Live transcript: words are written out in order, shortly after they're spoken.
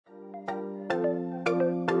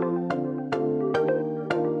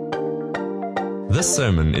This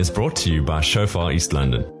sermon is brought to you by Shofar East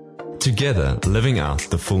London. Together, living out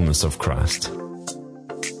the fullness of Christ.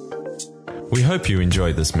 We hope you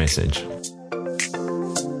enjoy this message.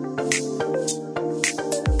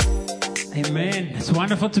 Amen. It's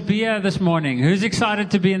wonderful to be here this morning. Who's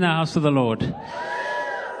excited to be in the house of the Lord?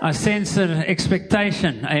 I sense an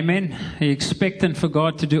expectation. Amen. You're expectant for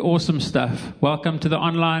God to do awesome stuff. Welcome to the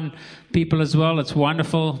online people as well. It's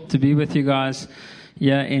wonderful to be with you guys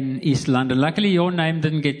here in East London. Luckily, your name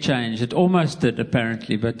didn't get changed. It almost did,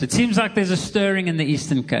 apparently. But it seems like there's a stirring in the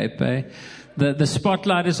Eastern Cape. The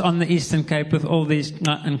spotlight is on the Eastern Cape with all these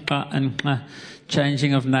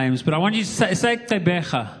changing of names. But I want you to say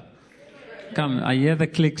Tebecha. Come, I hear the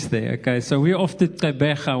clicks there. Okay, so we're off to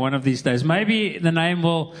Tebecha one of these days. Maybe the name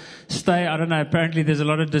will stay. I don't know. Apparently there's a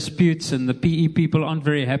lot of disputes and the PE people aren't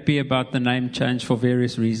very happy about the name change for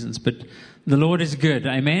various reasons. But the Lord is good.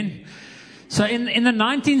 Amen. So in the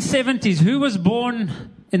 1970s, who was born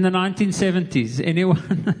in the 1970s?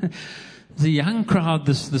 Anyone? It's a young crowd,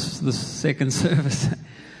 this second service.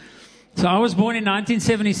 So I was born in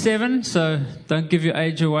 1977, so don't give your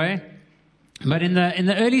age away. But in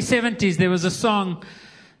the early 70s, there was a song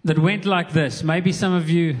that went like this. Maybe some of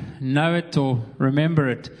you know it or remember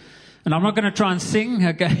it. And I'm not going to try and sing,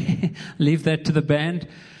 okay? Leave that to the band.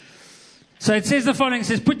 So it says the following. It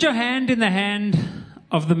says, put your hand in the hand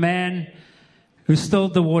of the man who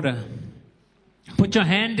stilled the water. Put your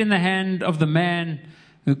hand in the hand of the man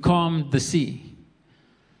who calmed the sea.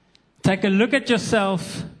 Take a look at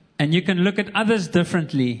yourself, and you can look at others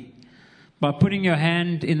differently by putting your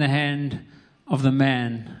hand in the hand of the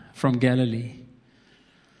man from Galilee.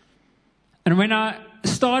 And when I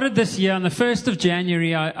started this year, on the 1st of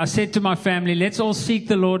January, I said to my family, let's all seek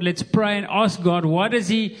the Lord, let's pray and ask God, what does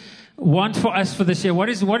He want for us for this year? What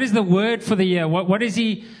is the word for the year? What does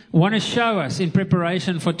He want to show us in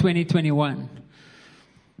preparation for 2021?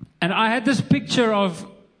 And I had this picture of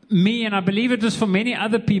me, and I believe it was for many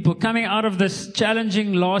other people, coming out of this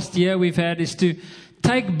challenging last year we've had, is to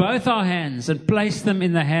take both our hands and place them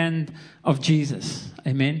in the hand of Jesus.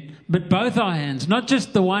 Amen. But both our hands, not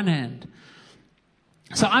just the one hand.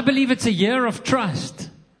 So I believe it's a year of trust.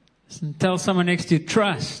 Tell someone next to you,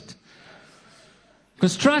 trust.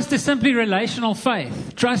 Because trust is simply relational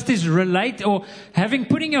faith. Trust is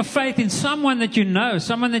putting your faith in someone that you know,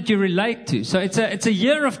 someone that you relate to. So it's a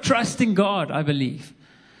year of trusting God, I believe.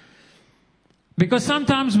 Because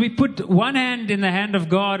sometimes we put one hand in the hand of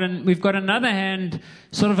God and we've got another hand,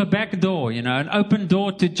 sort of a back door, an open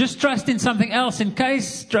door to just trust in something else in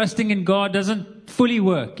case trusting in God doesn't fully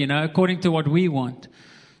work, according to what we want.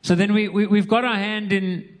 So then we've got our hand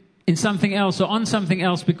in something else or on something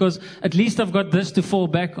else because at least I've got this to fall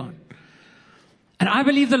back on. And I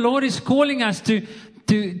believe the Lord is calling us to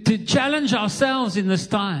challenge ourselves in this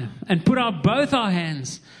time and put both our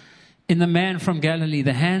hands in the man from Galilee,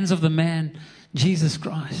 the hands of the man, Jesus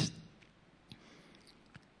Christ.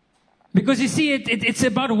 Because you see, it's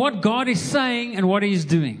about what God is saying and what He is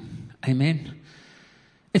doing. Amen.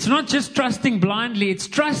 It's not just trusting blindly. It's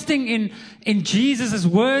trusting in Jesus'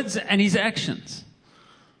 words and His actions.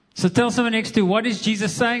 So tell someone next to you, what is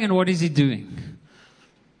Jesus saying and what is He doing?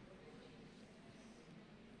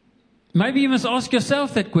 Maybe you must ask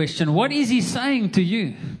yourself that question. What is He saying to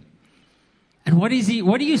you? And what do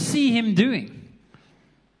you see Him doing?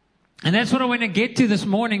 And that's what I want to get to this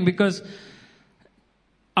morning, because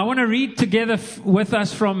I want to read together with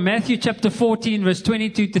us from Matthew chapter 14, verse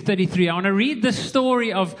 22 to 33. I want to read the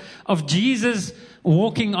story of Jesus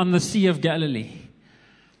walking on the Sea of Galilee.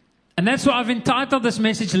 And that's why I've entitled this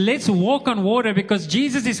message, Let's Walk on Water, because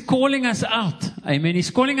Jesus is calling us out. Amen. He's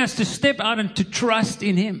calling us to step out and to trust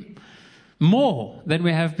in Him more than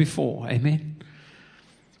we have before. Amen.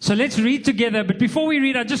 So let's read together. But before we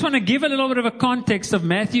read, I just want to give a little bit of a context of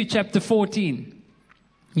Matthew chapter 14.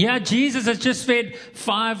 Yeah, Jesus has just fed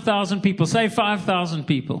 5,000 people. Say 5,000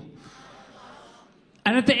 people.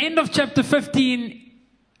 And at the end of chapter 15,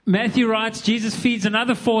 Matthew writes, Jesus feeds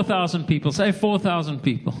another 4,000 people. Say 4,000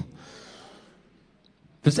 people.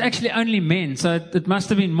 It's actually only men, so it must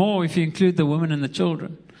have been more if you include the women and the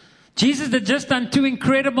children. Jesus had just done 2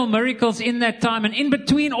 incredible miracles in that time. And in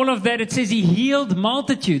between all of that, it says He healed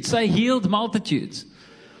multitudes. Say, healed multitudes.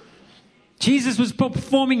 Jesus was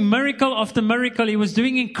performing miracle after miracle. He was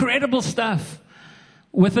doing incredible stuff.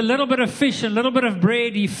 With a little bit of fish and a little bit of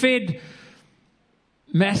bread, He fed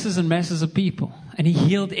masses and masses of people. And He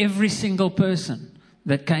healed every single person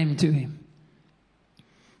that came to Him.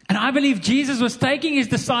 And I believe Jesus was taking His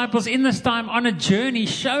disciples in this time on a journey,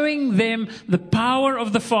 showing them the power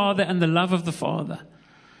of the Father and the love of the Father.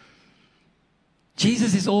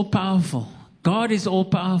 Jesus is all powerful. God is all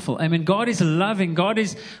powerful. Amen. God is loving. God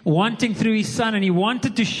is wanting through His Son, and He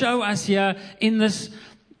wanted to show us here in this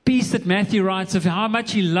piece that Matthew writes of how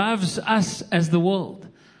much He loves us as the world.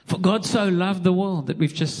 For God so loved the world that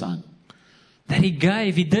we've just sung. That He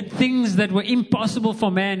gave. He did things that were impossible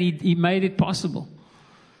for man. He made it possible.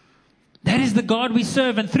 That is the God we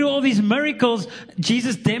serve. And through all these miracles,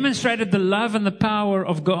 Jesus demonstrated the love and the power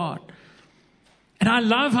of God. And I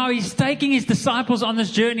love how He's taking His disciples on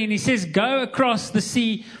this journey. And He says, go across the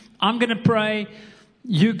sea. I'm going to pray.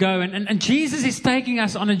 You go. And Jesus is taking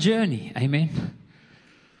us on a journey. Amen.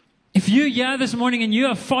 If you're here this morning and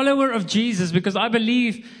you're a follower of Jesus, because I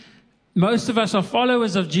believe most of us are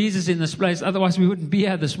followers of Jesus in this place. Otherwise, we wouldn't be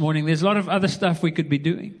here this morning. There's a lot of other stuff we could be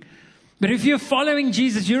doing. But if you're following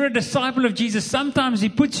Jesus, you're a disciple of Jesus. Sometimes He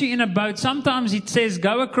puts you in a boat. Sometimes He says,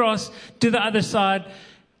 go across to the other side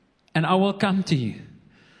and I will come to you.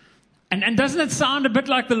 And doesn't it sound a bit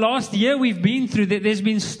like the last year we've been through? There's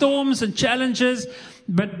been storms and challenges.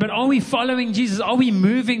 But are we following Jesus? Are we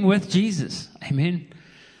moving with Jesus? Amen.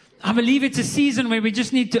 I believe it's a season where we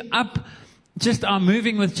just need to up just our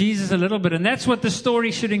moving with Jesus a little bit. And that's what the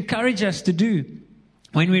story should encourage us to do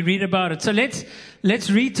when we read about it. So let's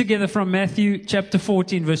read together from Matthew chapter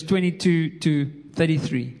 14, verse 22 to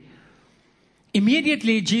 33.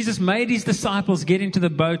 Immediately, Jesus made His disciples get into the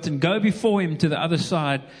boat and go before Him to the other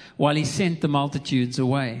side while He sent the multitudes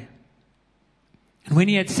away. And when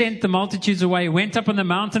He had sent the multitudes away, He went up on the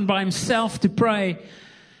mountain by Himself to pray.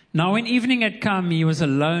 Now, when evening had come, He was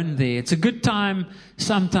alone there. It's a good time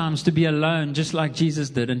sometimes to be alone, just like Jesus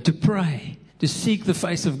did, and to pray, to seek the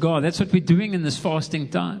face of God. That's what we're doing in this fasting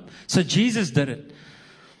time. So Jesus did it.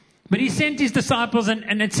 But He sent His disciples,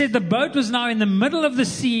 and it said the boat was now in the middle of the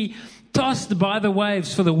sea, tossed by the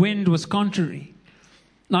waves, for the wind was contrary.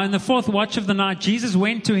 Now, in the fourth watch of the night, Jesus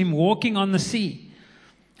went to Him walking on the sea.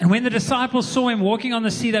 And when the disciples saw Him walking on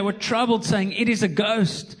the sea, they were troubled, saying, "It is a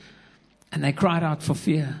ghost." And they cried out for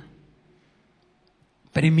fear.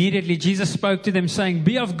 But immediately Jesus spoke to them, saying,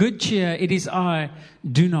 "Be of good cheer, it is I,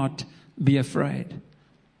 do not be afraid."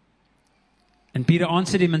 And Peter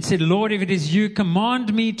answered Him and said, "Lord, if it is you,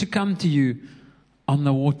 command me to come to you on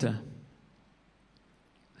the water."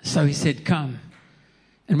 So He said, "Come."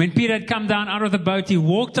 And when Peter had come down out of the boat, he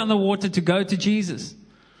walked on the water to go to Jesus.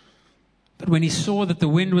 But when he saw that the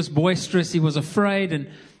wind was boisterous, he was afraid, and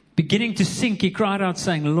beginning to sink, he cried out,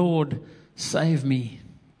 saying, "Lord, save me."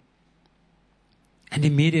 And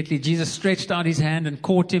immediately Jesus stretched out His hand and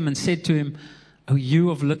caught him and said to him, "O you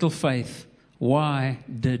of little faith, why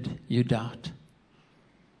did you doubt?"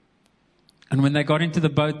 And when they got into the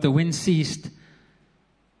boat, the wind ceased.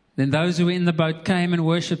 Then those who were in the boat came and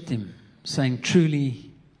worshipped Him, saying,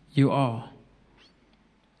 "Truly you are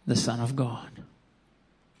the Son of God."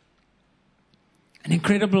 An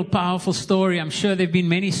incredible, powerful story. I'm sure there have been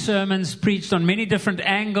many sermons preached on many different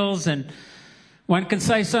angles, and one can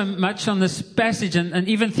say so much on this passage, and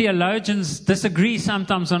even theologians disagree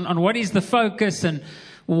sometimes on what is the focus and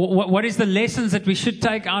what is the lessons that we should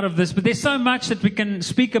take out of this. But there's so much that we can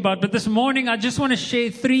speak about. But this morning, I just want to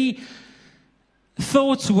share 3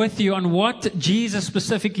 thoughts with you on what Jesus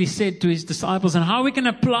specifically said to His disciples and how we can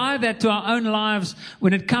apply that to our own lives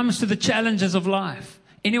when it comes to the challenges of life.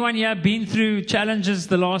 Anyone here been through challenges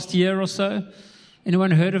the last year or so?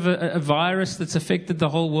 Anyone heard of a virus that's affected the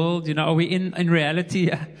whole world? You know, are we in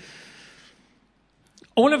reality?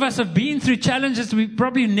 All of us have been through challenges we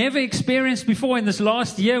probably never experienced before. In this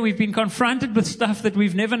last year, we've been confronted with stuff that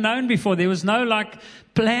we've never known before. There was no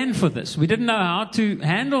plan for this. We didn't know how to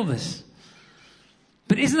handle this.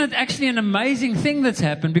 But isn't it actually an amazing thing that's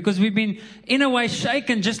happened? Because we've been, in a way,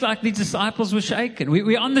 shaken just like these disciples were shaken.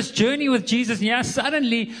 We're on this journey with Jesus, and yeah,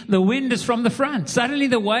 suddenly the wind is from the front. Suddenly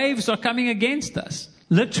the waves are coming against us.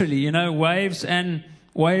 Literally, waves and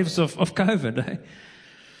waves of COVID. Eh?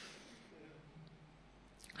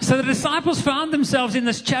 So the disciples found themselves in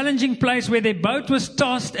this challenging place where their boat was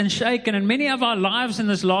tossed and shaken. And many of our lives in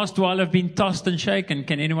this last while have been tossed and shaken.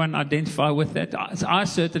 Can anyone identify with that? I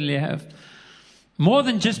certainly have. More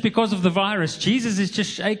than just because of the virus. Jesus is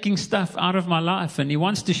just shaking stuff out of my life, and He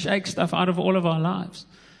wants to shake stuff out of all of our lives.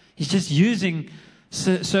 He's just using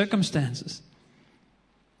circumstances.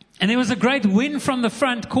 And there was a great wind from the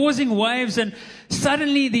front causing waves, and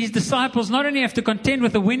suddenly these disciples not only have to contend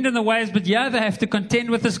with the wind and the waves, but they have to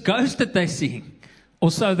contend with this ghost that they're seeing.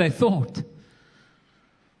 Or so they thought.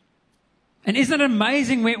 And isn't it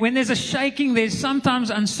amazing when there's a shaking, there's sometimes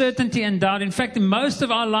uncertainty and doubt. In fact, in most of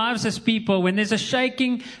our lives as people, when there's a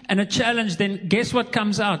shaking and a challenge, then guess what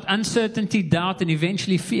comes out? Uncertainty, doubt, and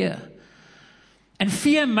eventually fear. And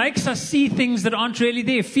fear makes us see things that aren't really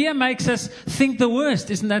there. Fear makes us think the worst.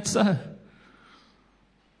 Isn't that so?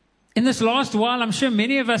 in this last while, I'm sure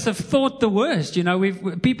many of us have thought the worst. You know,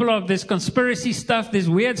 people of this conspiracy stuff, there's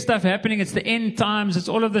weird stuff happening. It's the end times. It's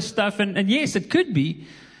all of this stuff. And yes, it could be.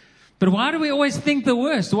 But why do we always think the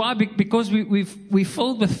worst? Why? Because we're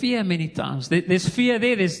filled with fear many times. There's fear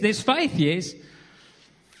there. There's faith, yes.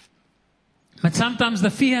 But sometimes the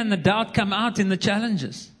fear and the doubt come out in the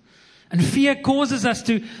challenges. And fear causes us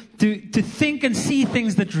to think and see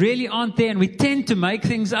things that really aren't there. And we tend to make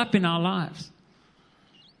things up in our lives.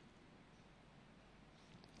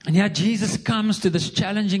 And yet Jesus comes to this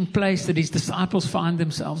challenging place that his disciples find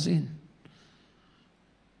themselves in.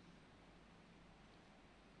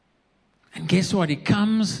 And guess what? He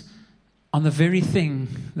comes on the very thing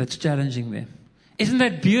that's challenging them. Isn't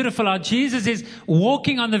that beautiful? How Jesus is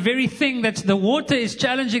walking on the very thing that's the water is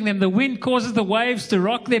challenging them. The wind causes the waves to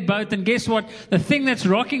rock their boat. And guess what? The thing that's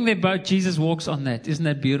rocking their boat, Jesus walks on that. Isn't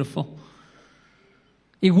that beautiful?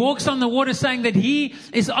 He walks on the water saying that he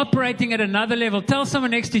is operating at another level. Tell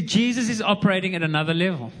someone next to you, Jesus is operating at another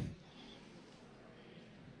level.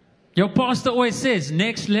 Your pastor always says,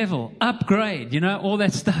 next level, upgrade, all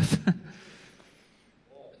that stuff.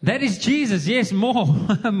 That is Jesus. Yes, more,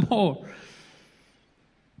 more.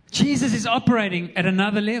 Jesus is operating at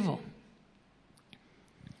another level.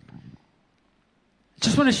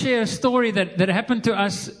 Just want to share a story that happened to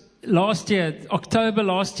us last year, October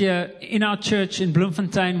last year, in our church in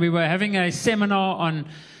Bloemfontein. We were having a seminar on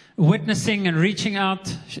witnessing and reaching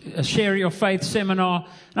out, a Share Your Faith seminar.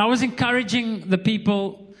 And I was encouraging the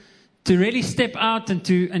people to really step out and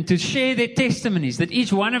to share their testimonies, that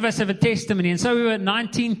each one of us have a testimony. And so we were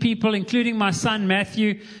 19 people, including my son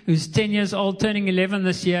Matthew, who's 10 years old, turning 11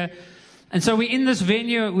 this year. And so we're in this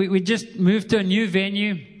venue. We just moved to a new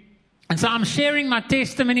venue. And so I'm sharing my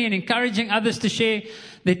testimony and encouraging others to share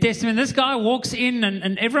their testimony. This guy walks in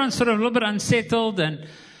and everyone's sort of a little bit unsettled, and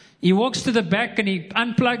he walks to the back and he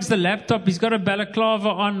unplugs the laptop. He's got a balaclava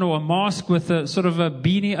on or a mask with a sort of a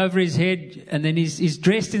beanie over his head, and then he's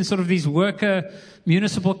dressed in sort of these worker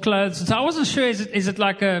municipal clothes. So I wasn't sure, is it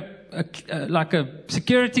like a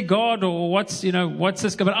security guard or what's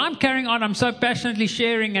this guy? But I'm carrying on. I'm so passionately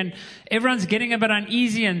sharing, and everyone's getting a bit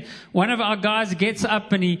uneasy. And one of our guys gets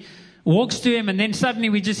up and he walks to him, and then suddenly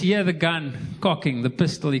we just hear the gun cocking, the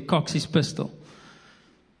pistol. He cocks his pistol.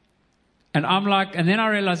 And I'm like, and then I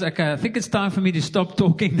realize, okay, I think it's time for me to stop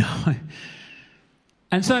talking now.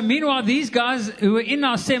 And so meanwhile, these guys who were in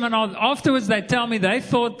our seminar, afterwards they tell me they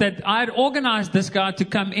thought that I had organized this guy to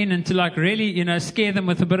come in and to like really, scare them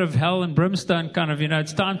with a bit of hell and brimstone kind of,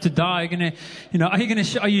 it's time to die.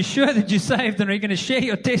 Are you sure that you're saved, and are you going to share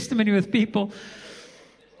your testimony with people?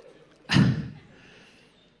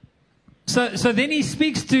 So then he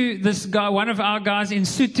speaks to this guy, one of our guys in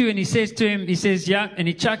Sutu, and he says to him, yeah, and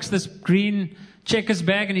he chucks this green checkers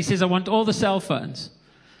bag, and he says, I want all the cell phones.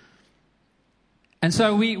 And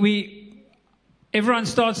so everyone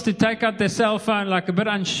starts to take out their cell phone, like a bit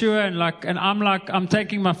unsure, and I'm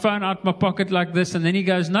taking my phone out my pocket like this, and then he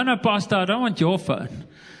goes, no, Pastor, I don't want your phone.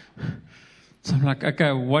 So I'm like,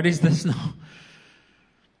 okay, what is this now?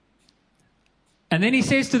 And then he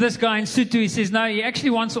says to this guy in Sutu, he says, no, he actually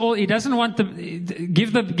wants he doesn't want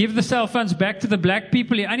give the cell phones back to the black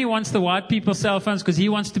people. He only wants the white people's cell phones because he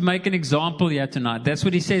wants to make an example here tonight. That's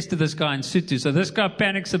what he says to this guy in Sutu. So this guy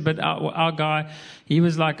panics a bit. Our guy, he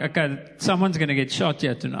was like, okay, someone's going to get shot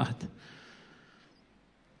here tonight.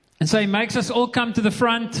 And so he makes us all come to the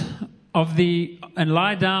front and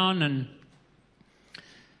lie down.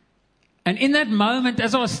 And in that moment,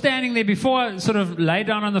 as I was standing there, before I sort of lay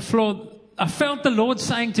down on the floor, I felt the Lord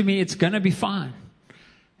saying to me, it's going to be fine.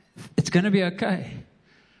 It's going to be okay.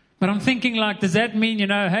 But I'm thinking does that mean,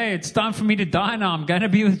 hey, it's time for me to die now. I'm going to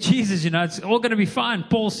be with Jesus, it's all going to be fine.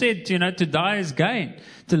 Paul said, to die is gain.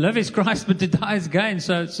 To live is Christ, but to die is gain.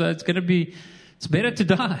 So it's going to be, it's better to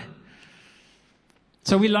die.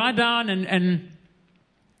 So we lie down and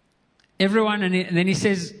everyone, and then he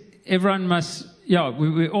says, everyone must,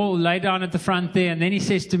 we all lay down at the front there. And then he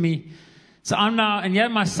says to me, so I'm now, and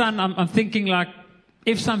my son, I'm thinking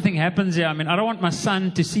if something happens here, I don't want my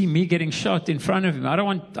son to see me getting shot in front of him. I don't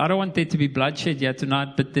want there to be bloodshed here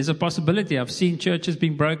tonight, but there's a possibility. I've seen churches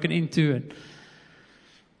being broken into.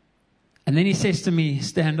 And then he says to me,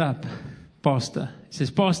 stand up, Pastor. He says,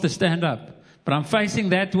 Pastor, stand up. But I'm facing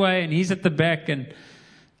that way, and he's at the back, and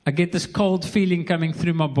I get this cold feeling coming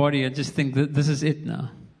through my body. I just think that this is it now.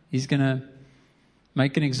 He's going to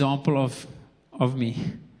make an example of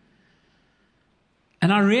me.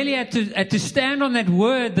 And I really had to stand on that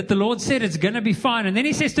word that the Lord said it's going to be fine. And then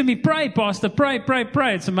he says to me, pray, Pastor, pray, pray,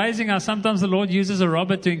 pray. It's amazing how sometimes the Lord uses a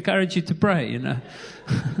robber to encourage you to pray,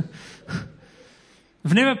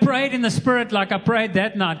 I've never prayed in the Spirit like I prayed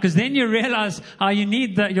that night, because then you realize how you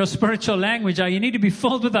need your spiritual language, how you need to be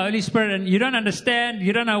filled with the Holy Spirit, and you don't understand,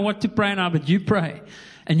 you don't know what to pray now, but you pray.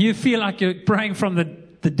 And you feel like you're praying from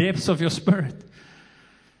the depths of your spirit.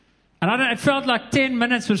 And it felt like 10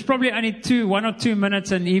 minutes, it was probably only 1 or 2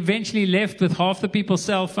 minutes, and he eventually left with half the people's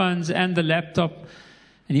cell phones and the laptop,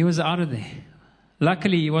 and he was out of there.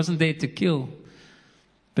 Luckily, he wasn't there to kill,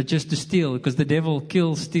 but just to steal, because the devil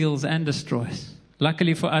kills, steals, and destroys.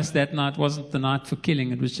 Luckily for us, that night wasn't the night for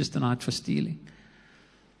killing. It was just the night for stealing.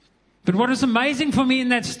 But what was amazing for me in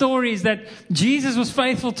that story is that Jesus was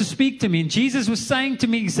faithful to speak to me. And Jesus was saying to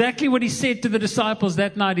me exactly what he said to the disciples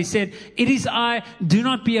that night. He said, "It is I, do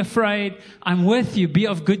not be afraid. I'm with you. Be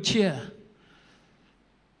of good cheer."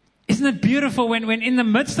 Isn't it beautiful when in the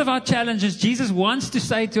midst of our challenges, Jesus wants to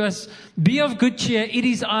say to us, "Be of good cheer. It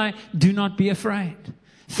is I, do not be afraid."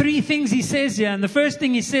 3 things he says here. And the first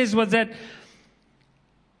thing he says was that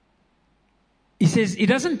he says he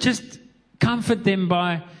doesn't just comfort them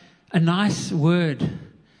by a nice word.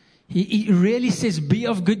 He really says, be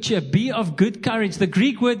of good cheer, be of good courage. The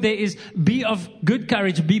Greek word there is be of good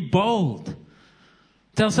courage, be bold.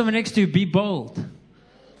 Tell someone next to you, be bold.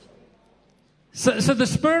 So the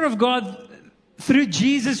Spirit of God, through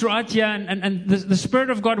Jesus right here, and the Spirit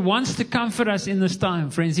of God wants to comfort us in this time,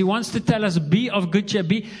 friends. He wants to tell us, be of good cheer,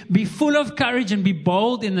 be full of courage and be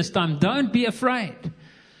bold in this time. Don't be afraid.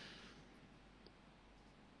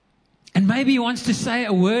 And maybe he wants to say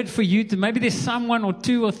a word for you. Maybe there's someone or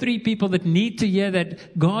 2 or 3 people that need to hear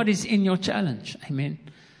that God is in your challenge. Amen.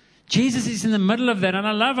 Jesus is in the middle of that. And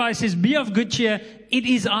I love how he says, be of good cheer. It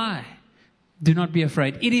is I. Do not be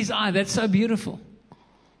afraid. It is I. That's so beautiful.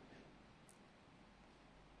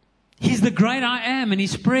 He's the great I am, and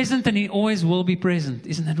he's present, and he always will be present.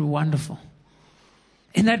 Isn't that wonderful?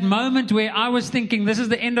 In that moment where I was thinking, this is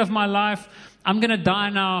the end of my life, I'm going to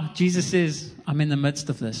die now, Jesus says, I'm in the midst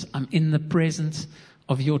of this. I'm in the presence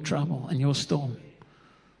of your trouble and your storm.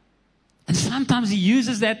 And sometimes he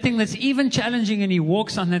uses that thing that's even challenging, and he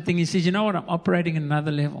walks on that thing. He says, you know what? I'm operating at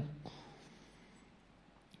another level.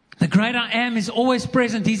 The great I am is always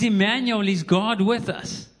present. He's Emmanuel. He's God with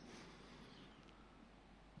us.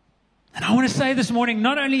 And I want to say this morning,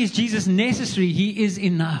 not only is Jesus necessary, he is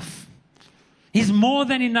enough. He's more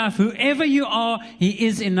than enough. Whoever you are, he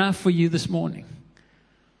is enough for you this morning.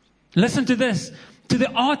 Listen to this. To the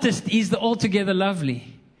artist, he's the altogether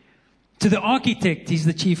lovely. To the architect, he's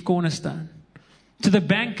the chief cornerstone. To the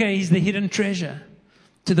banker, he's the hidden treasure.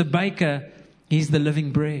 To the baker, he's the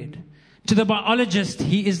living bread. To the biologist,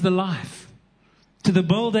 he is the life. To the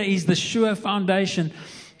builder, he's the sure foundation.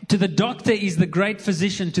 To the doctor, he's the great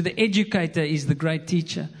physician. To the educator, he's the great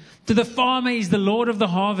teacher. To the farmer, he's the Lord of the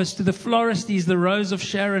harvest. To the florist, he's the rose of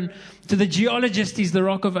Sharon. To the geologist, he's the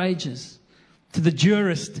rock of ages. To the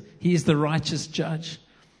jurist, he is the righteous judge.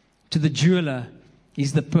 To the jeweler,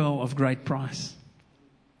 he's the pearl of great price.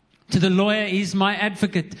 To the lawyer, he's my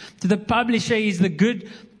advocate. To the publisher, he's the good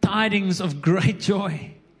tidings of great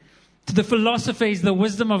joy. To the philosopher, he's the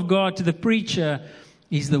wisdom of God. To the preacher,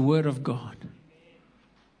 he's the word of God.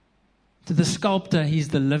 To the sculptor, he's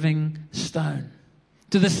the living stone.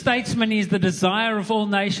 To the statesman, he's the desire of all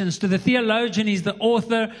nations. To the theologian, he's the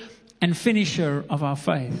author and finisher of our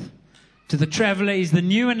faith. To the traveler, he's the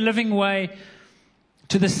new and living way.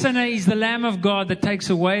 To the sinner, he's the Lamb of God that takes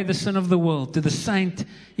away the sin of the world. To the saint,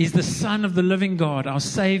 he's the Son of the living God, our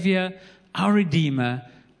Savior, our Redeemer,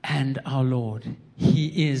 and our Lord.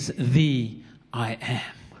 He is the I am.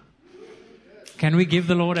 Can we give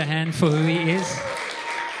the Lord a hand for who he is?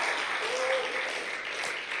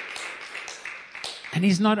 And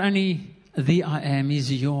he's not only the I am,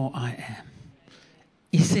 he's your I am.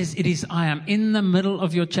 He says, it is I am in the middle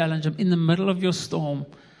of your challenge. I'm in the middle of your storm.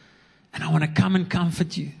 And I want to come and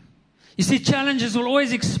comfort you. You see, challenges will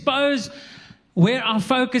always expose where our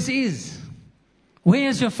focus is. Where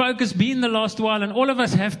has your focus been the last while? And all of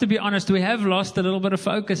us have to be honest, we have lost a little bit of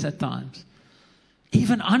focus at times.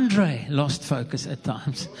 Even Andre lost focus at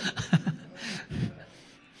times.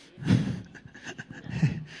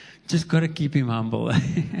 Just got to keep him humble.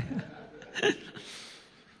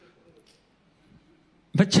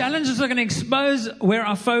 But challenges are going to expose where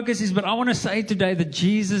our focus is. But I want to say today that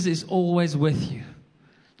Jesus is always with you.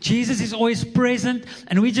 Jesus is always present.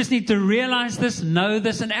 And we just need to realize this, know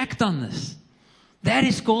this, and act on this. That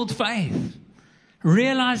is called faith.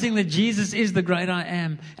 Realizing that Jesus is the great I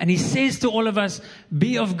am. And he says to all of us,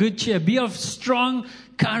 be of good cheer. Be of strong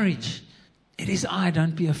courage. It is I,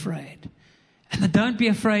 don't be afraid. And the don't be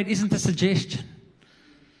afraid isn't a suggestion.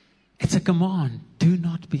 It's a command. Do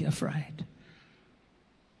not be afraid.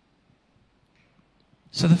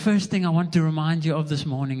 So the first thing I want to remind you of this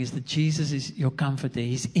morning is that Jesus is your comforter.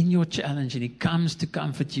 He's in your challenge and He comes to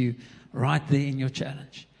comfort you right there in your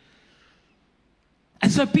challenge.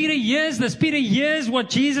 And so Peter hears this. Peter hears what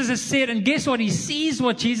Jesus has said, and guess what? He sees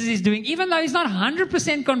what Jesus is doing, even though he's not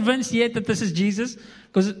 100% convinced yet that this is Jesus,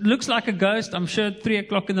 because it looks like a ghost. I'm sure at 3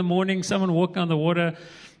 o'clock in the morning, someone walking on the water,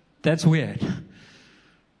 that's weird.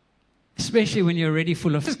 Especially when you're already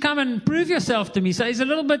full of, just come and prove yourself to me. So he's a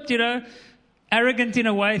little bit, arrogant in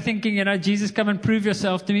a way, thinking, Jesus, come and prove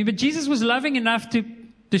yourself to me. But Jesus was loving enough to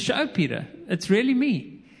show Peter, it's really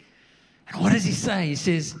me. And what does He say? He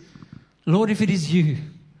says, Lord, if it is you,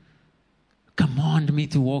 command me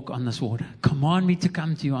to walk on this water. Command me to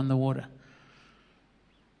come to you on the water.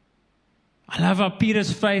 I love how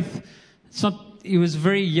Peter's faith, he was a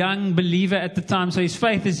very young believer at the time, so his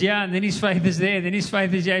faith is here, and then his faith is there, then his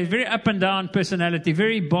faith is here. He's very up and down personality,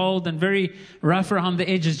 very bold and very rough around the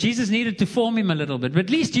edges. Jesus needed to form him a little bit, but at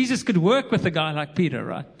least Jesus could work with a guy like Peter,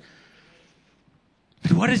 right?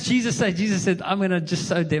 But what does Jesus say? Jesus said, I'm going to just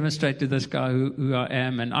so demonstrate to this guy who I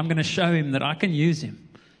am, and I'm going to show him that I can use him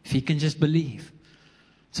if he can just believe.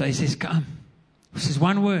 So He says, come. This is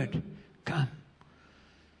one word, come.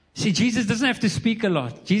 See, Jesus doesn't have to speak a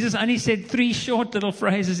lot. Jesus only said 3 short little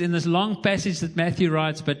phrases in this long passage that Matthew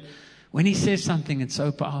writes, but when He says something, it's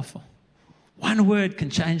so powerful. One word can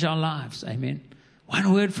change our lives. Amen.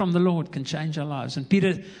 One word from the Lord can change our lives. And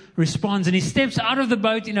Peter responds, and he steps out of the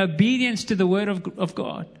boat in obedience to the word of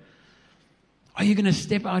God. Are you going to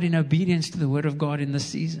step out in obedience to the word of God in this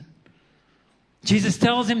season? Jesus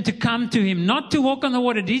tells him to come to Him, not to walk on the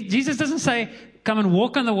water. Jesus doesn't say, come and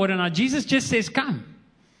walk on the water now. Jesus just says, come.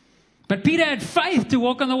 But Peter had faith to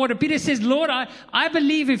walk on the water. Peter says, Lord, I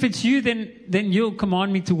believe if it's you, then you'll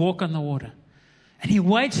command me to walk on the water. And he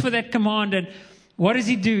waits for that command. And what does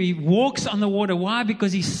he do? He walks on the water. Why?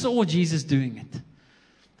 Because he saw Jesus doing it.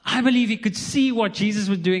 I believe he could see what Jesus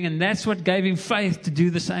was doing, and that's what gave him faith to do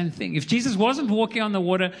the same thing. If Jesus wasn't walking on the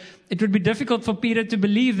water, it would be difficult for Peter to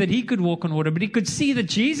believe that he could walk on water. But he could see that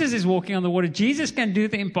Jesus is walking on the water. Jesus can do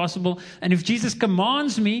the impossible. And if Jesus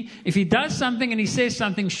commands me, if He does something and He says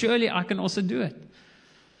something, surely I can also do it.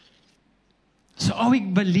 So are we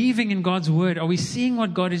believing in God's word? Are we seeing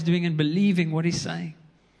what God is doing and believing what He's saying?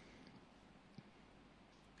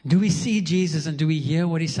 Do we see Jesus and do we hear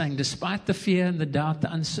what He's saying, despite the fear and the doubt,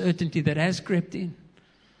 the uncertainty that has crept in?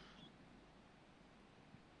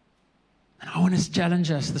 And I want to challenge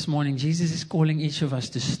us this morning. Jesus is calling each of us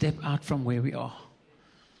to step out from where we are.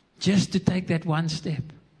 Just to take that one step.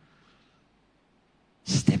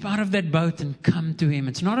 Step out of that boat and come to Him.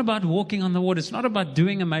 It's not about walking on the water. It's not about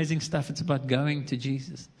doing amazing stuff. It's about going to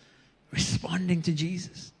Jesus. Responding to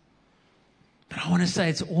Jesus. But I want to say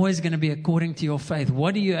it's always going to be according to your faith.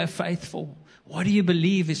 What do you have faith for? What do you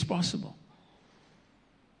believe is possible?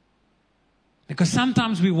 Because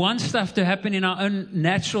sometimes we want stuff to happen in our own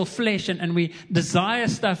natural flesh and we desire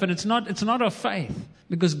stuff, and it's not of faith.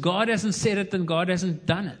 Because God hasn't said it and God hasn't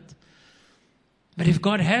done it. But if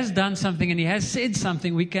God has done something and He has said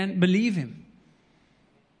something, we can believe Him.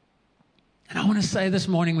 And I want to say this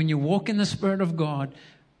morning, when you walk in the Spirit of God,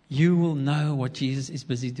 you will know what Jesus is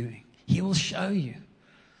busy doing. He will show you.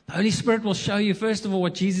 The Holy Spirit will show you, first of all,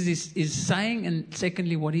 what Jesus is saying, and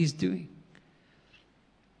secondly, what He's doing.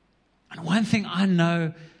 And one thing I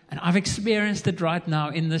know, and I've experienced it right now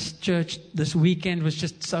in this church this weekend, was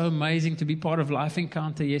just so amazing to be part of Life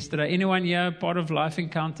Encounter yesterday. Anyone here part of Life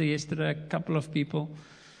Encounter yesterday? A couple of people.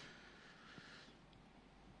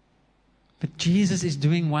 But Jesus is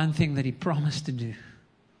doing one thing that He promised to do,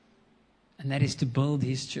 and that is to build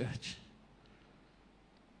His church.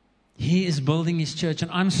 He is building His church, and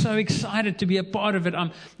I'm so excited to be a part of it.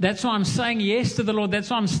 That's why I'm saying yes to the Lord. That's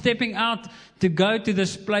why I'm stepping out to go to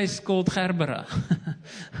this place called Gerbera.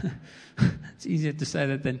 It's easier to say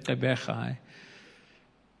that than Gqeberha.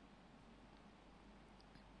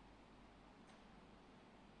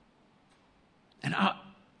 And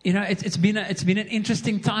it's been an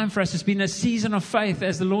interesting time for us. It's been a season of faith.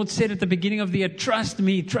 As the Lord said at the beginning of the year, trust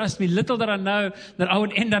me. Little did I know that I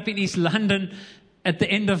would end up in East London at the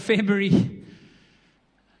end of February.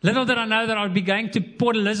 Little did I know that I would be going to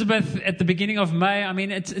Port Elizabeth at the beginning of May. I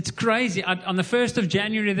mean, it's crazy. On the 1st of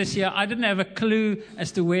January this year, I didn't have a clue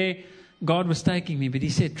as to where God was taking me, but He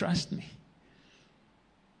said, trust me.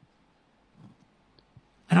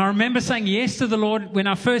 And I remember saying yes to the Lord. When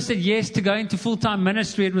I first said yes to go into full-time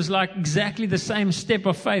ministry, it was like exactly the same step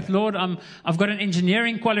of faith. Lord, I've got an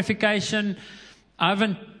engineering qualification. I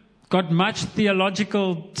haven't got much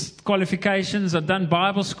theological qualifications. I've done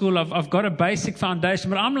Bible school. I've got a basic foundation.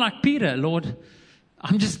 But I'm like Peter, Lord,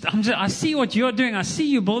 I see what you're doing. I see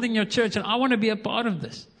you building your church, and I want to be a part of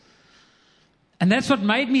this. And that's what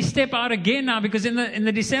made me step out again now, because in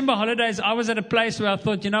the December holidays, I was at a place where I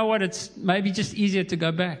thought, you know what, it's maybe just easier to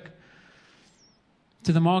go back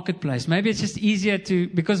to the marketplace. Maybe it's just easier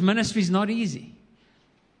because ministry is not easy.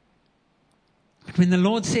 But when the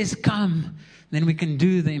Lord says come, then we can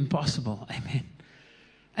do the impossible. Amen.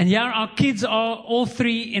 And yeah, our kids are all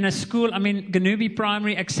three in a school. I mean, Ganubi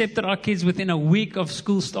Primary accepted our kids within a week of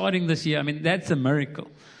school starting this year. I mean, that's a miracle.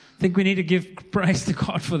 I think we need to give praise to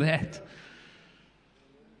God for that.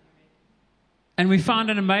 And we found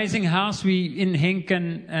an amazing house. We in Henk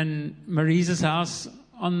and Marisa's house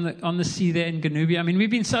on the sea there in Ganubi. I mean, we've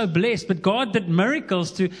been so blessed. But God did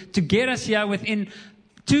miracles to get us here within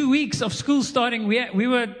 2 weeks of school starting. We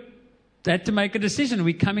had to make a decision.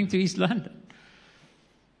 We're coming to East London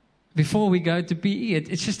before we go to PE.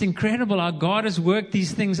 It's just incredible how God has worked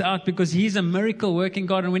these things out, because He's a miracle working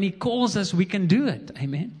God. And when He calls us, we can do it.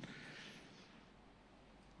 Amen.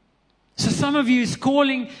 So some of you is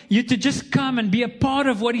calling you to just come and be a part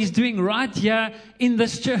of what He's doing right here in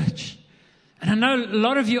this church. And I know a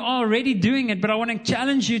lot of you are already doing it, but I want to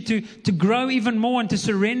challenge you to grow even more and to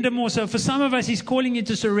surrender more. So for some of us, He's calling you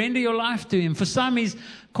to surrender your life to Him. For some, He's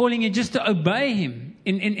calling you just to obey Him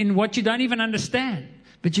in what you don't even understand,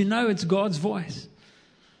 but you know it's God's voice.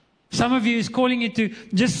 Some of you is calling you to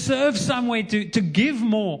just serve somewhere, to give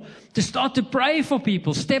more, to start to pray for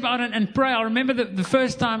people. Step out and pray. I remember the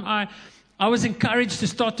first time I was encouraged to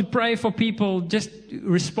start to pray for people, just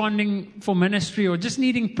responding for ministry or just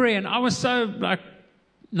needing prayer. And I was so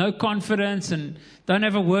no confidence and don't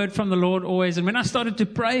have a word from the Lord always. And when I started to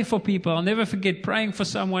pray for people, I'll never forget praying for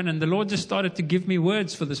someone, and the Lord just started to give me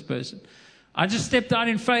words for this person. I just stepped out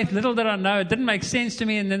in faith. Little did I know, it didn't make sense to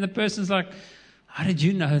me. And then the person's like, how did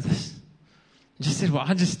you know this? I just said, well,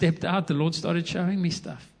 I just stepped out. The Lord started showing me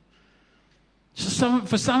stuff. So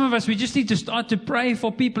for some of us, we just need to start to pray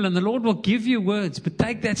for people, and the Lord will give you words, but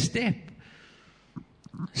take that step.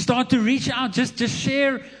 Start to reach out. Just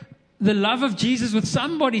share the love of Jesus with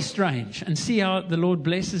somebody strange and see how the Lord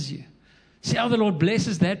blesses you. See how the Lord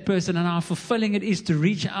blesses that person and how fulfilling it is to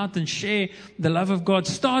reach out and share the love of God.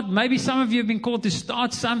 Maybe some of you have been called to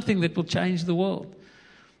start something that will change the world,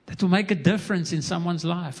 that will make a difference in someone's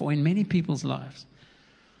life or in many people's lives.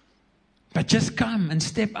 But just come and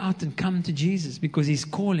step out and come to Jesus, because He's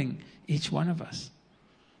calling each one of us.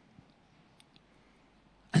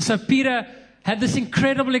 And so Peter had this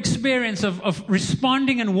incredible experience of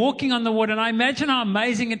responding and walking on the water. And I imagine how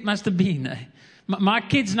amazing it must have been. My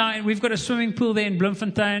kids now, we've got a swimming pool there in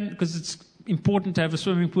Bloemfontein, because it's important to have a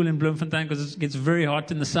swimming pool in Bloemfontein because it gets very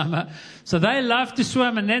hot in the summer. So they love to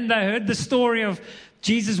swim, and then they heard the story of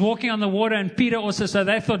Jesus walking on the water, and Peter also. So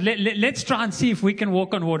they thought, let's try and see if we can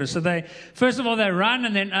walk on water. So first of all, they run,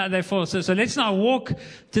 and then they fall. So let's now walk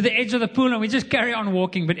to the edge of the pool, and we just carry on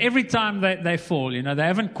walking. But every time they fall, they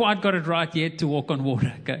haven't quite got it right yet to walk on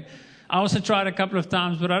water. Okay, I also tried a couple of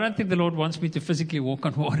times, but I don't think the Lord wants me to physically walk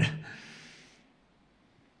on water.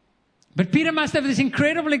 But Peter must have this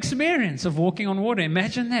incredible experience of walking on water.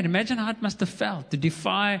 Imagine that. Imagine how it must have felt to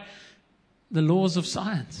defy the laws of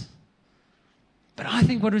science. But I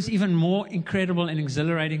think what was even more incredible and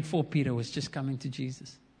exhilarating for Peter was just coming to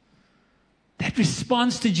Jesus. That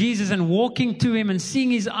response to Jesus and walking to Him and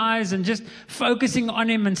seeing His eyes and just focusing on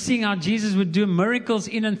Him and seeing how Jesus would do miracles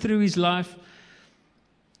in and through his life.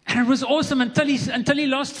 And it was awesome until he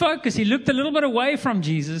lost focus. He looked a little bit away from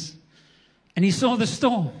Jesus and he saw the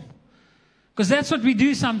storm. Because that's what we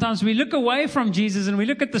do sometimes. We look away from Jesus and we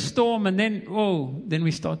look at the storm, and then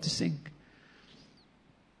we start to sink.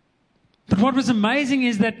 But what was amazing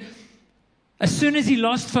is that as soon as he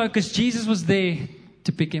lost focus, Jesus was there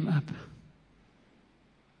to pick him up.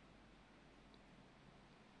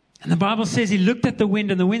 And the Bible says he looked at the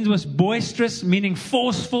wind, and the wind was boisterous, meaning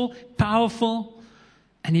forceful, powerful,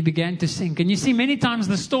 and he began to sink. And you see, many times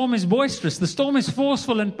the storm is boisterous. The storm is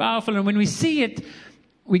forceful and powerful, and when we see it,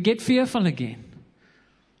 we get fearful again.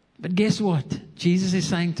 But guess what? Jesus is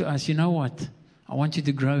saying to us, you know what? I want you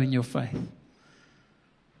to grow in your faith.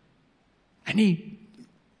 And he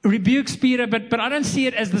rebukes Peter, but I don't see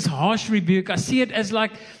it as this harsh rebuke. I see it as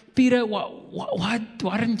like, Peter, why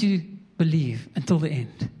didn't you believe until the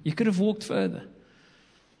end? You could have walked further.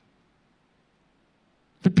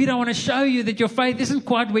 But Peter, I want to show you that your faith isn't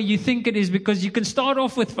quite where you think it is, because you can start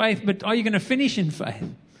off with faith, but are you going to finish in faith?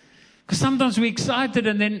 Because sometimes we're excited,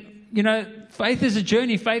 and then, faith is a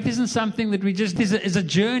journey. Faith isn't something that we just, is a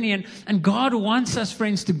journey. And God wants us,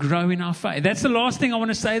 friends, to grow in our faith. That's the last thing I want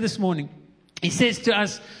to say this morning. He says to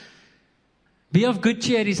us, Be of good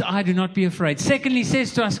cheer, his eye, do not be afraid. Secondly, he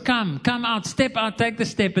says to us, come out, step out, take the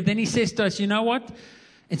step. But then he says to us, you know what?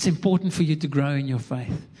 It's important for you to grow in your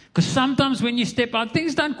faith. Because sometimes when you step out,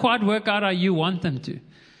 things don't quite work out how you want them to.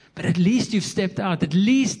 But at least you've stepped out. At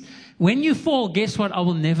least when you fall, guess what? I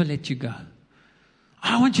will never let you go.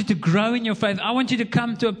 I want you to grow in your faith. I want you to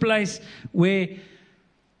come to a place where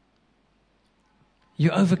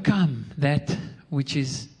you overcome that which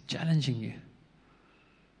is challenging you.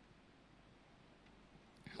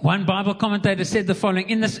 One Bible commentator said the following,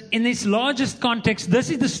 in this largest context, this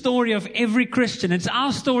is the story of every Christian. It's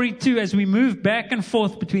our story too as we move back and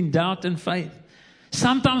forth between doubt and faith.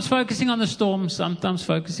 Sometimes focusing on the storm, sometimes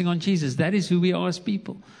focusing on Jesus. That is who we are as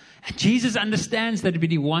people. And Jesus understands that, but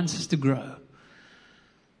he wants us to grow.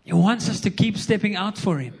 He wants us to keep stepping out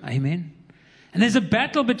for him. Amen. And there's a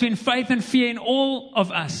battle between faith and fear in all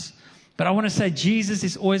of us. But I want to say Jesus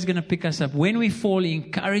is always going to pick us up. When we fall, he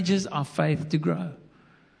encourages our faith to grow.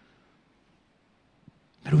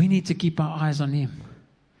 But we need to keep our eyes on him.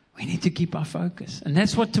 We need to keep our focus. And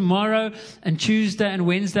that's what tomorrow and Tuesday and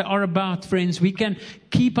Wednesday are about, friends. We can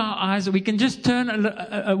keep our eyes, we can just turn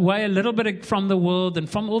away a little bit from the world and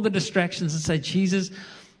from all the distractions and say, Jesus,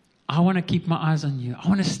 I want to keep my eyes on you. I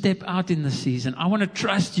want to step out in this season. I want to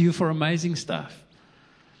trust you for amazing stuff.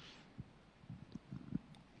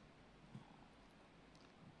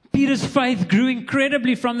 Peter's faith grew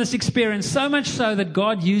incredibly from this experience, so much so that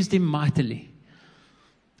God used him mightily.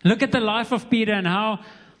 Look at the life of Peter and how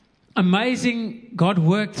amazing God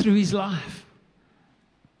worked through his life.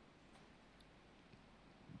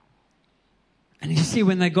 And you see,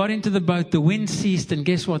 when they got into the boat, the wind ceased, and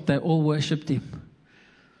guess what? They all worshipped him.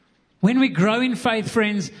 When we grow in faith,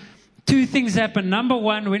 friends, two things happen. Number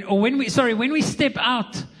one, when we step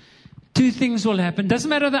out, two things will happen. Doesn't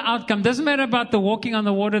matter the outcome. Doesn't matter about the walking on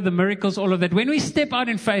the water, the miracles, all of that. When we step out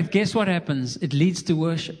in faith, guess what happens? It leads to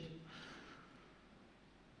worship.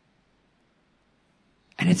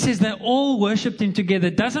 And it says they all worshipped him together.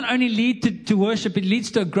 It doesn't only lead to worship, it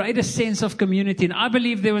leads to a greater sense of community. And I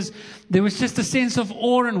believe there was just a sense of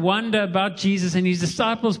awe and wonder about Jesus, and his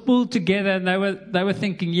disciples pulled together, and they were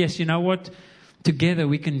thinking, yes, you know what? Together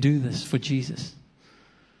we can do this for Jesus.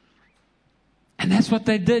 And that's what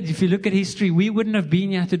they did. If you look at history, we wouldn't have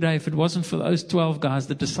been here today if it wasn't for those 12 guys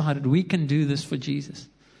that decided we can do this for Jesus.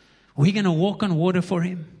 We're going to walk on water for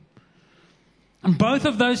him. And both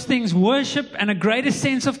of those things, worship and a greater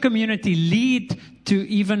sense of community, lead to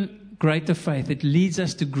even greater faith. It leads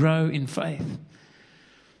us to grow in faith.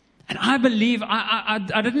 And I believe, I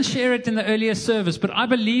didn't share it in the earlier service, but I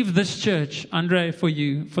believe this church, Andre, for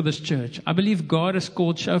this church, I believe God has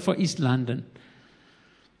called Shofar East London,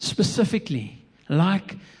 specifically,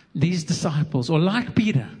 like these disciples, or like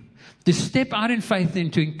Peter, to step out in faith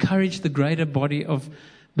and to encourage the greater body of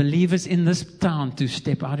believers in this town to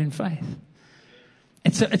step out in faith.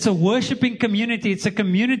 It's a worshiping community. It's a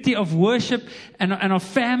community of worship and of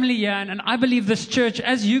family here. And I believe this church,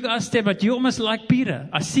 as you guys step out, you're almost like Peter.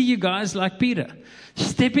 I see you guys like Peter.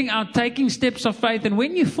 Stepping out, taking steps of faith. And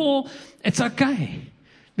when you fall, it's okay.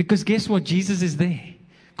 Because guess what? Jesus is there.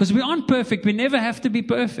 Because we aren't perfect. We never have to be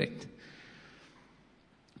perfect.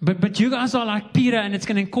 But you guys are like Peter, and it's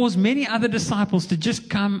going to cause many other disciples to just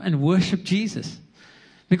come and worship Jesus.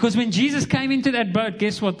 Because when Jesus came into that boat,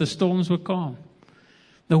 guess what? The storms were calm.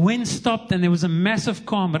 The wind stopped and there was a massive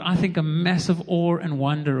calm, but I think a massive awe and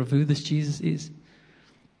wonder of who this Jesus is.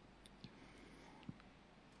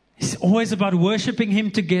 It's always about worshiping him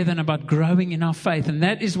together and about growing in our faith. And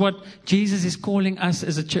that is what Jesus is calling us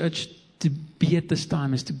as a church to be at this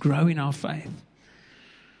time, is to grow in our faith.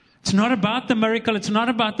 It's not about the miracle. It's not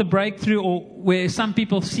about the breakthrough, or where some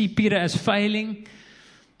people see Peter as failing,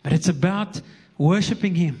 but it's about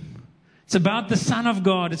worshiping him. It's about the Son of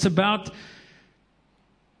God. It's about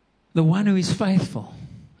the one who is faithful,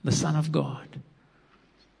 the Son of God.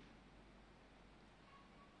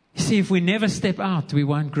 You see, if we never step out, we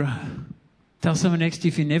won't grow. Tell someone next to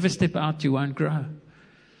you, if you never step out, you won't grow.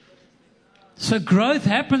 So growth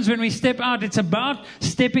happens when we step out. It's about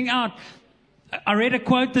stepping out. I read a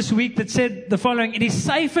quote this week that said the following: it is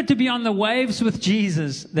safer to be on the waves with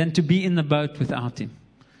Jesus than to be in the boat without him.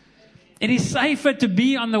 It is safer to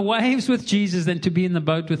be on the waves with Jesus than to be in the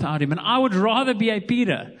boat without him. And I would rather be a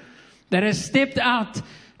Peter that has stepped out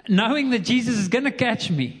knowing that Jesus is going to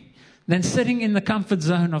catch me than sitting in the comfort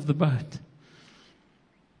zone of the boat.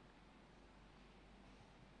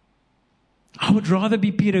 I would rather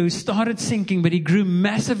be Peter, who started sinking, but he grew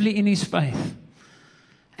massively in his faith.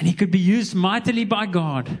 And he could be used mightily by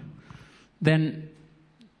God, than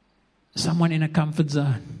someone in a comfort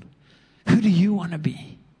zone. Who do you want to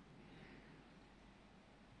be?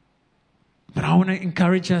 But I want to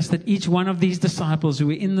encourage us that each one of these disciples who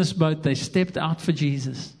were in this boat, they stepped out for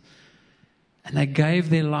Jesus. And they gave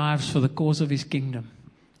their lives for the cause of His kingdom.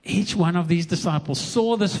 Each one of these disciples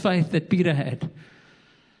saw this faith that Peter had.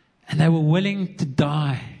 And they were willing to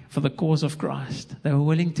die for the cause of Christ. They were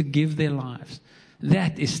willing to give their lives.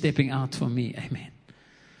 That is stepping out for me. Amen.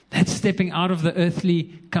 That's stepping out of the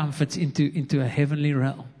earthly comforts into a heavenly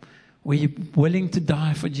realm. Where you're willing to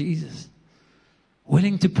die for Jesus.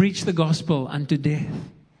 Willing to preach the gospel unto death.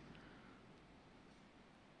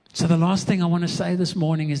 So the last thing I want to say this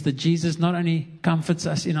morning is that Jesus not only comforts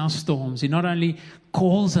us in our storms, He not only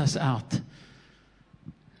calls us out,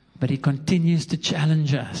 but He continues to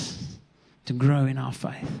challenge us to grow in our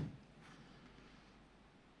faith.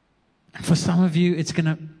 And for some of you, it's going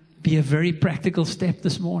to be a very practical step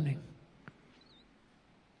this morning.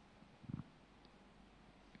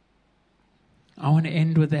 I want to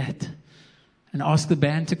end with that and ask the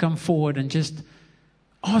band to come forward and just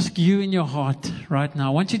ask you in your heart right now.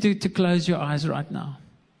 I want you to close your eyes right now.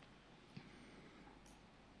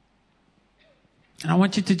 And I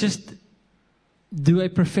want you to just do a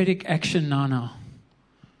prophetic action now.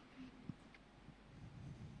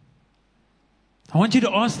 I want you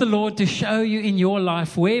to ask the Lord to show you in your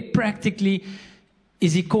life where practically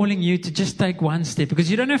is He calling you to just take one step.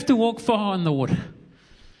 Because you don't have to walk far on the water.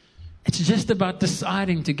 It's just about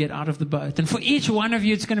deciding to get out of the boat. And for each one of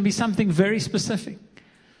you, it's going to be something very specific.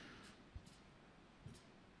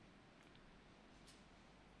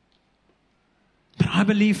 But I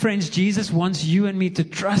believe, friends, Jesus wants you and me to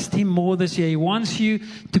trust Him more this year. He wants you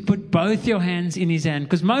to put both your hands in His hand.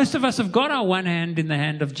 Because most of us have got our one hand in the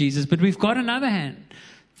hand of Jesus, but we've got another hand,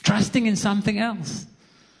 trusting in something else.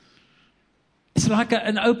 It's like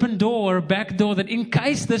an open door or a back door that in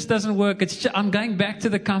case this doesn't work, I'm going back to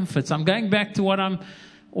the comforts. I'm going back to what I'm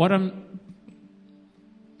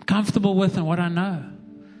comfortable with and what I know.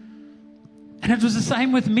 And it was the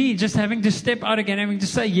same with me, just having to step out again, having to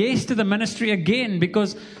say yes to the ministry again,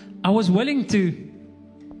 because I was willing to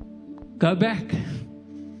go back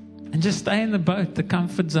and just stay in the boat, the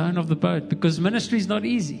comfort zone of the boat, because ministry is not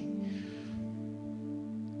easy.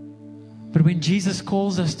 But when Jesus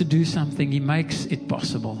calls us to do something, He makes it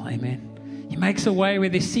possible. Amen. He makes a way where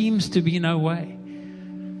there seems to be no way.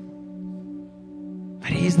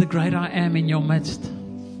 But He is the great I am in your midst.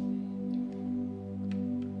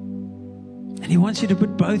 And He wants you to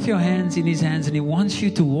put both your hands in His hands, and He wants you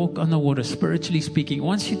to walk on the water, spiritually speaking. He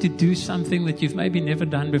wants you to do something that you've maybe never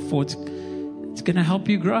done before. It's going to help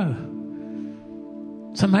you grow.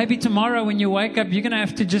 So maybe tomorrow when you wake up, you're going to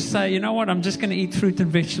have to just say, you know what, I'm just going to eat fruit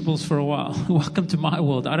and vegetables for a while. Welcome to my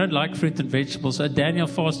world. I don't like fruit and vegetables. So Daniel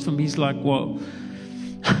fast for me is like, whoa.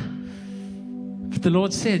 But the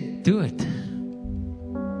Lord said, do it.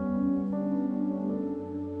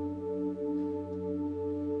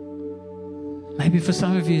 Maybe for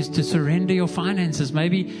some of you it's to surrender your finances.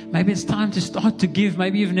 Maybe it's time to start to give.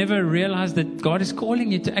 Maybe you've never realized that God is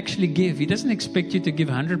calling you to actually give. He doesn't expect you to give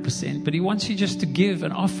 100%, but He wants you just to give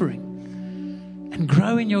an offering and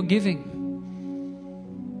grow in your giving.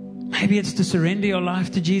 Maybe it's to surrender your life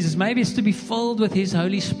to Jesus. Maybe it's to be filled with His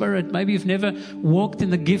Holy Spirit. Maybe you've never walked in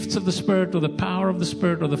the gifts of the Spirit or the power of the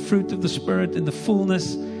Spirit or the fruit of the Spirit in the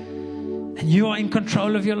fullness. And you are in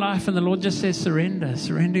control of your life, and the Lord just says,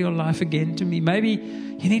 surrender your life again to me. Maybe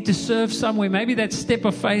you need to serve somewhere. Maybe that step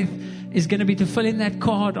of faith is going to be to fill in that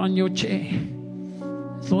card on your chair.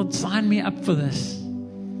 Lord, sign me up for this.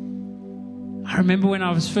 I remember when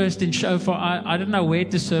I was first in Shofar, I didn't know where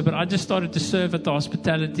to serve, but I just started to serve at the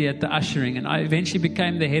hospitality, at the ushering. And I eventually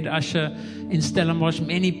became the head usher in Stellenbosch.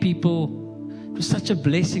 Many people, it was such a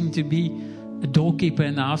blessing to be a doorkeeper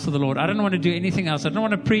in the house of the Lord. I didn't want to do anything else. I didn't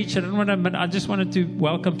want to preach. I just wanted to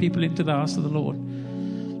welcome people into the house of the Lord.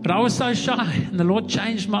 But I was so shy, and the Lord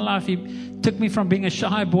changed my life. He took me from being a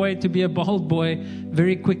shy boy to be a bold boy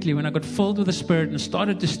very quickly when I got filled with the Spirit and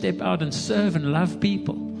started to step out and serve and love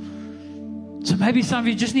people. So maybe some of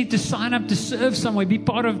you just need to sign up to serve somewhere. Be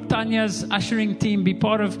part of Tanya's ushering team. Be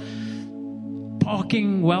part of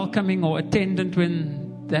parking, welcoming, or attendant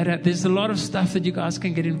when that. There's a lot of stuff that you guys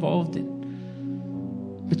can get involved in.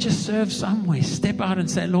 But just serve somewhere. Step out and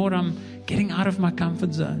say, Lord, I'm getting out of my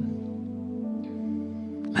comfort zone.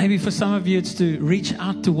 Maybe for some of you, it's to reach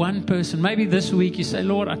out to one person. Maybe this week you say,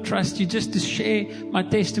 Lord, I trust you just to share my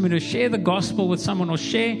testimony, or share the gospel with someone, or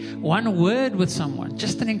share one word with someone.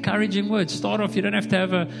 Just an encouraging word. Start off. You don't have to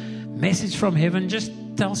have a message from heaven. Just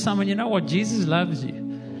tell someone, you know what, Jesus loves you.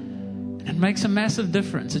 And it makes a massive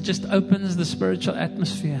difference. It just opens the spiritual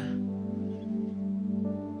atmosphere.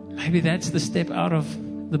 Maybe that's the step out of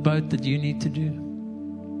the boat that you need to do.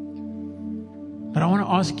 But I want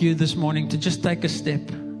to ask you this morning to just take a step,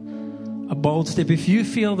 a bold step. If you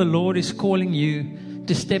feel the Lord is calling you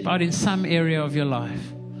to step out in some area of your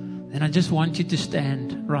life, then I just want you to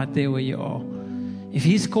stand right there where you are. If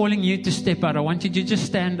He's calling you to step out, I want you to just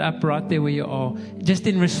stand up right there where you are, just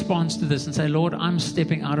in response to this and say, Lord, I'm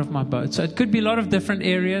stepping out of my boat. So it could be a lot of different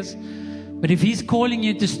areas, but if He's calling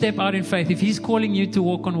you to step out in faith, if He's calling you to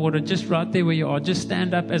walk on water, just right there where you are, just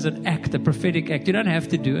stand up as an act, a prophetic act. You don't have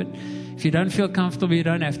to do it. If you don't feel comfortable, you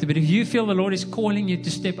don't have to. But if you feel the Lord is calling you to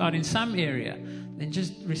step out in some area, then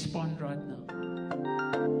just respond right now.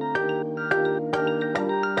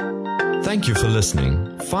 Thank you for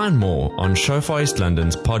listening. Find more on Shofar East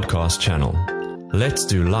London's podcast channel. Let's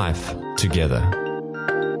do life together.